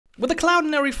With the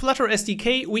Cloudinary Flutter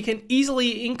SDK, we can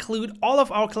easily include all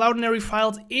of our Cloudinary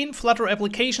files in Flutter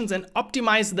applications and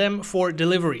optimize them for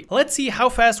delivery. Let's see how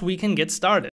fast we can get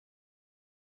started.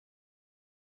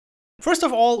 First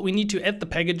of all, we need to add the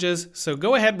packages, so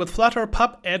go ahead with Flutter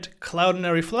pub add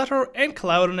Cloudinary Flutter and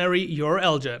Cloudinary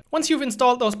URLgen. Once you've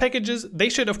installed those packages, they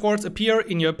should of course appear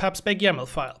in your pub/spec YAML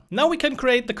file. Now we can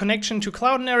create the connection to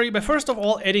Cloudinary by first of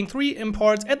all adding 3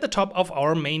 imports at the top of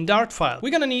our main Dart file.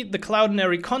 We're gonna need the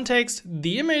Cloudinary context,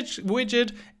 the image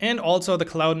widget, and also the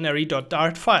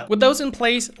Cloudinary.dart file. With those in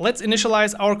place, let's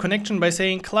initialize our connection by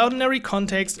saying Cloudinary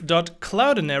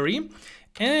context.cloudinary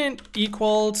and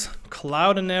equals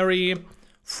Cloudinary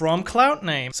from cloud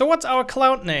name. So what's our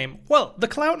cloud name? Well, the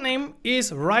cloud name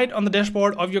is right on the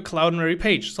dashboard of your Cloudinary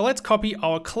page. So let's copy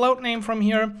our cloud name from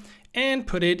here and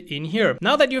put it in here.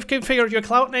 Now that you've configured your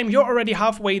cloud name, you're already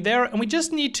halfway there, and we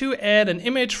just need to add an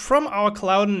image from our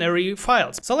Cloudinary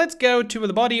files. So let's go to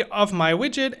the body of my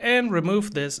widget and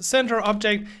remove this center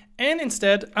object, and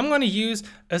instead I'm going to use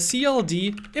a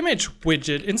CLD image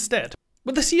widget instead.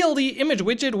 With the CLD image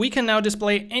widget, we can now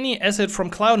display any asset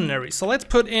from Cloudinary. So let's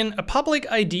put in a public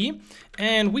ID,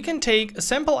 and we can take a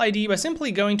sample ID by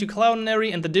simply going to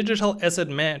Cloudinary and the digital asset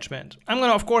management. I'm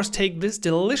gonna of course take this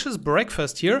delicious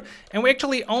breakfast here, and we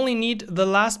actually only need the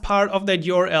last part of that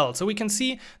URL. So we can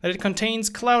see that it contains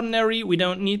Cloudinary, we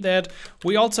don't need that.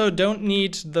 We also don't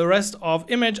need the rest of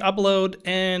image upload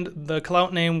and the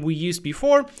cloud name we used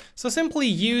before. So simply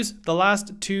use the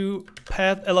last 2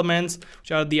 path elements,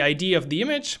 which are the ID of the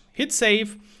image, hit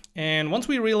save, and once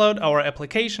we reload our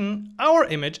application, our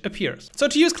image appears. So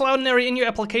to use Cloudinary in your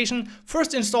application,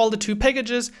 first install the 2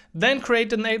 packages, then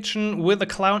create a connection with a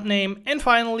cloud name, and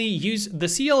finally use the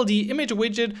CLD image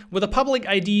widget with a public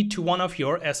ID to one of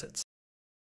your assets.